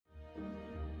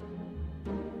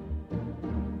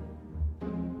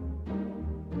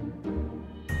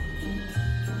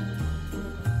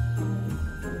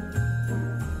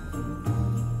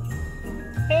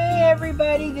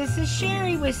everybody, this is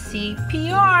Sherry with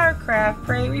CPR, Craft,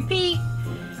 Pray, Repeat.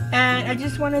 And I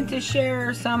just wanted to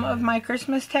share some of my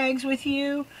Christmas tags with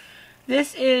you.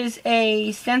 This is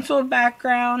a stenciled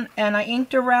background and I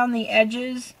inked around the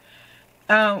edges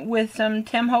with some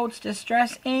Tim Holtz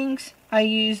Distress inks. I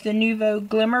used the Nuvo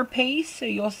Glimmer Paste, so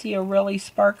you'll see a really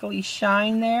sparkly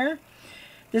shine there.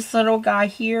 This little guy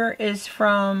here is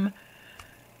from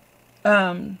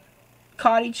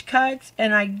Cottage Cuts,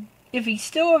 and if he's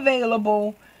still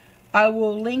available, I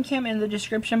will link him in the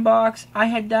description box. I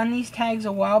had done these tags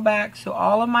a while back, so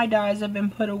all of my dies have been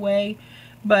put away,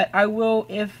 but I will,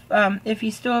 if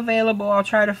he's still available, I'll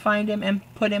try to find him and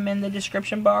put him in the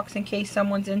description box in case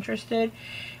someone's interested.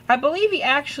 I believe he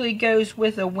actually goes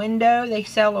with a window. They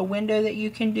sell a window that you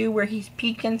can do where he's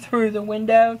peeking through the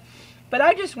window, but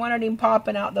I just wanted him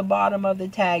popping out the bottom of the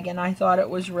tag, and I thought it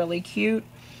was really cute.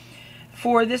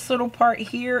 For this little part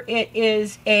here, it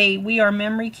is a We Are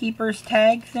Memory Keepers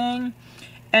tag thing,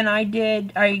 and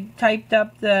I typed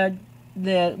up the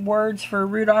words for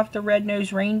Rudolph the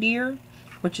Red-Nosed Reindeer,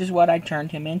 which is what I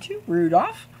turned him into,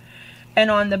 Rudolph. And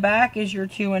on the back is your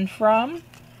to and from.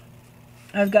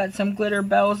 I've got some glitter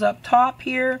bells up top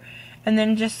here, and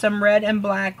then just some red and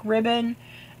black ribbon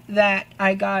that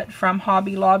I got from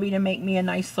Hobby Lobby to make me a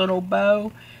nice little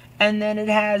bow. And then it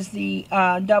has the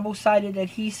double-sided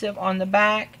adhesive on the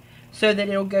back so that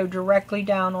it'll go directly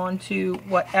down onto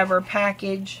whatever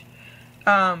package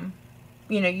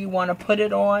you want to put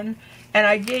it on. And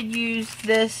I did use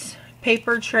this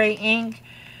paper tray ink.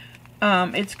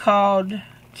 It's called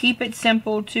Keep It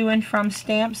Simple To and From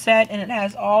Stamp Set, and it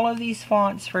has all of these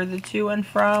fonts for the to and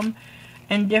from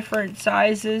and different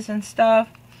sizes and stuff.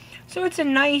 So it's a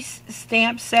nice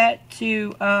stamp set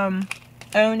to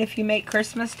own if you make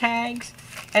Christmas tags,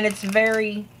 and it's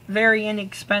very, very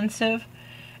inexpensive,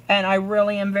 and I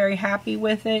really am very happy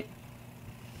with it.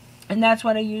 And that's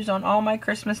what I use on all my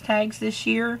Christmas tags this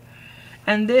year.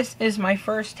 And this is my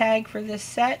first tag for this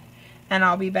set, and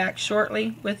I'll be back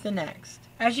shortly with the next.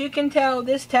 As you can tell,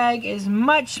 this tag is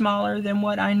much smaller than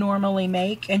what I normally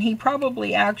make, and he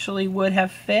probably actually would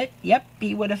have fit. Yep,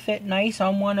 he would have fit nice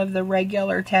on one of the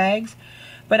regular tags.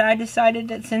 But I decided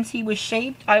that since he was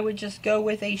shaped, I would just go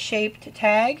with a shaped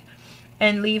tag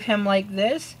and leave him like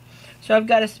this. So I've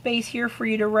got a space here for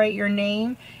you to write your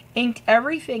name. Inked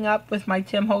everything up with my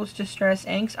Tim Holtz Distress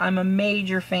inks. I'm a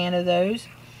major fan of those.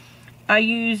 I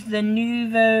used the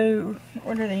Nuvo,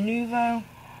 what are they, Nuvo?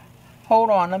 Hold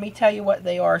on, let me tell you what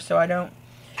they are so I don't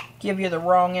give you the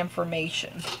wrong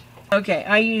information. Okay,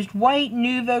 I used white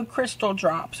Nuvo crystal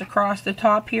drops across the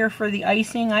top here for the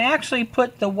icing. I actually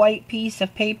put the white piece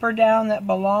of paper down that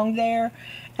belonged there,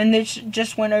 and this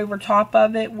just went over top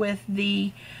of it with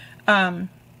the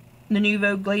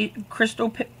Nuvo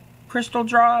crystal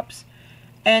drops,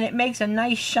 and it makes a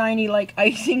nice shiny like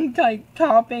icing type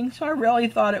topping, so I really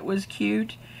thought it was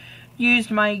cute.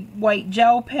 Used my white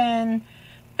gel pen,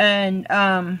 and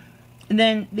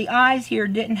then the eyes here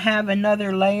didn't have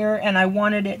another layer, and I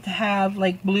wanted it to have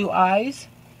like blue eyes.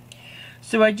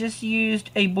 So I just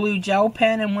used a blue gel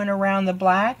pen and went around the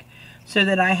black so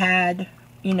that I had,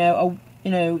 the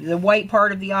white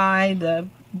part of the eye, the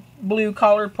blue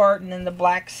colored part, and then the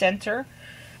black center.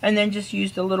 And then just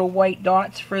used the little white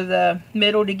dots for the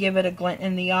middle to give it a glint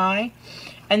in the eye.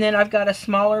 And then I've got a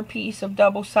smaller piece of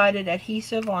double-sided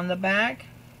adhesive on the back.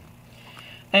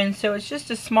 And so it's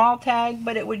just a small tag,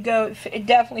 but it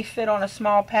definitely fit on a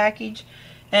small package.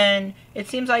 And it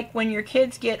seems like when your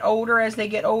kids get older, as they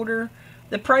get older,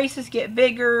 the prices get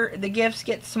bigger, the gifts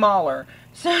get smaller.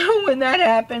 So when that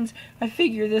happens, I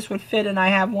figure this would fit, and I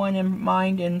have one in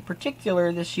mind in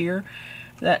particular this year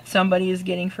that somebody is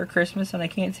getting for Christmas, and I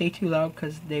can't say too loud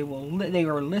because they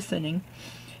are listening,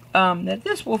 that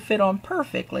this will fit on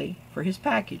perfectly for his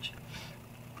package.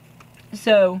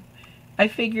 So I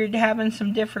figured having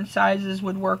some different sizes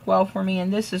would work well for me,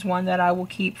 and this is one that I will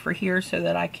keep for here so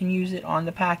that I can use it on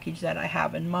the package that I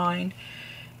have in mind.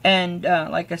 And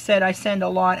like I said, I send a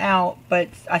lot out, but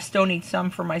I still need some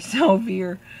for myself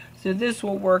here, so this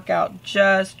will work out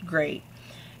just great.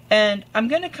 And I'm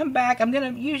going to come back, I've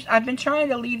been trying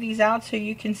to leave these out so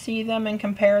you can see them and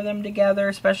compare them together,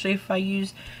 especially if I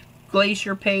use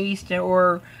glacier paste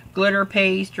or glitter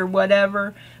paste or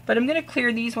whatever. But I'm going to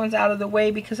clear these ones out of the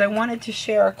way because I wanted to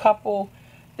share a couple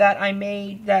that I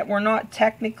made that were not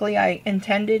technically I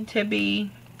intended to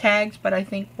be tags, but I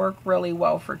think work really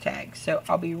well for tags. So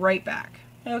I'll be right back.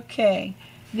 Okay,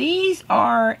 these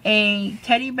are a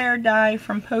teddy bear die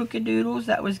from Polka Doodles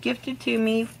that was gifted to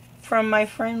me from my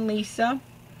friend Lisa.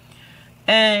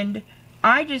 And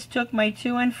I just took my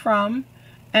to and from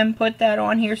and put that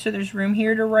on here, so there's room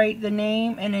here to write the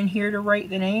name and then here to write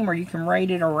the name, or you can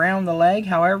write it around the leg,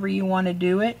 however you want to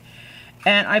do it.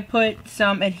 And I put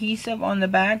some adhesive on the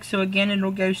back, so again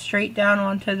it'll go straight down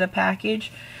onto the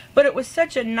package. But it was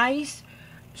such a nice,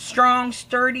 strong,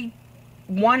 sturdy,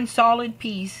 one solid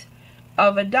piece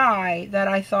of a die that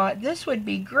I thought this would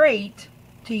be great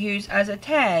to use as a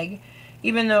tag,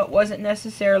 even though it wasn't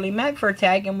necessarily meant for a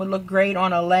tag and would look great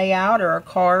on a layout or a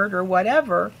card or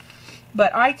whatever.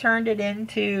 But I turned it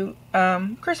into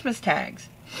Christmas tags.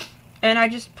 And I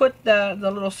just put the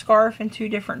little scarf in 2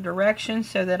 different directions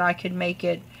so that I could make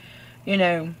it, you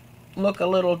know, look a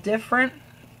little different.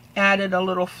 Added a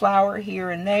little flower here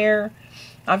and there.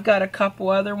 I've got a couple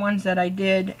other ones that I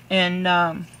did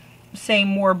in same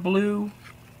more blue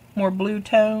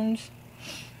tones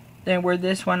than where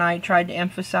this one I tried to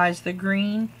emphasize the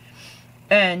green.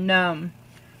 And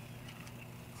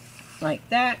like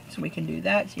that, so we can do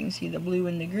that so you can see the blue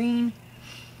and the green.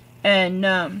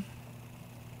 And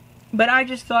but I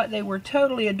just thought they were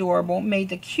totally adorable. Made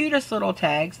the cutest little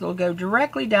tags. They'll go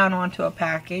directly down onto a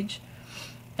package.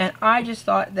 And I just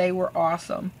thought they were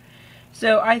awesome.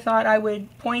 So I thought I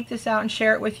would point this out and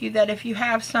share it with you, that if you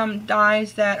have some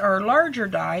dies that are larger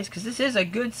dies, because this is a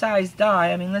good sized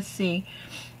die. I mean, let's see.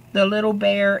 The little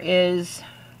bear is,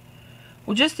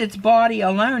 well, just its body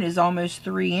alone is almost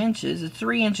 3 inches. It's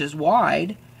 3 inches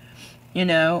wide. You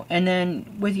know, and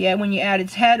then when you add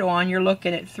its head on, you're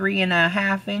looking at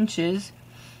 3.5 inches,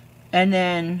 and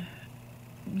then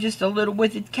just a little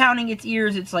with it counting its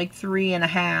ears, it's like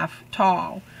 3.5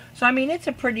 tall. So I mean, it's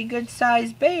a pretty good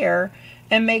sized bear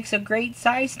and makes a great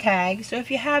size tag. So if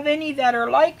you have any that are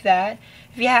like that,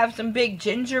 if you have some big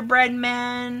gingerbread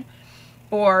men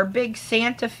or big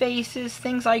Santa faces,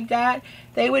 things like that,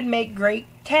 they would make great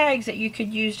tags that you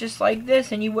could use just like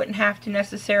this, and you wouldn't have to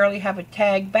necessarily have a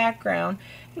tag background.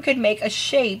 You could make a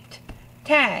shaped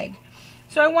tag.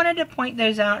 So I wanted to point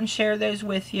those out and share those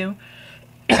with you.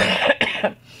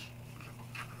 I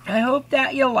hope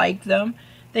that you like them.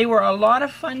 They were a lot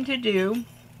of fun to do,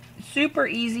 super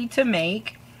easy to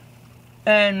make,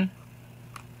 but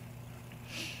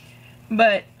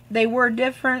they were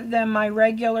different than my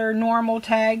regular normal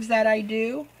tags that I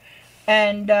do,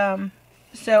 and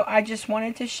so I just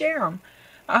wanted to share them.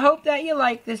 I hope that you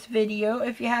like this video.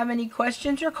 If you have any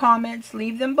questions or comments,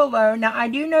 leave them below. Now, I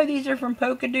do know these are from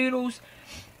Polka Doodles,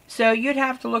 so you'd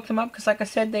have to look them up, because like I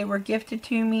said, they were gifted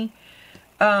to me,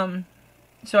 so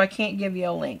I can't give you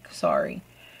a link, sorry.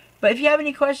 But if you have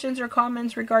any questions or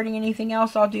comments regarding anything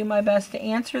else, I'll do my best to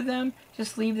answer them.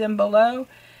 Just leave them below.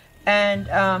 And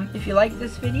if you like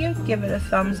this video, give it a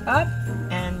thumbs up.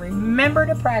 And remember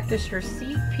to practice your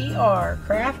CPR.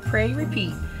 Craft, pray,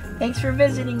 repeat. Thanks for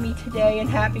visiting me today, and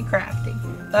happy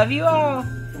crafting. Love you all.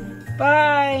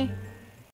 Bye.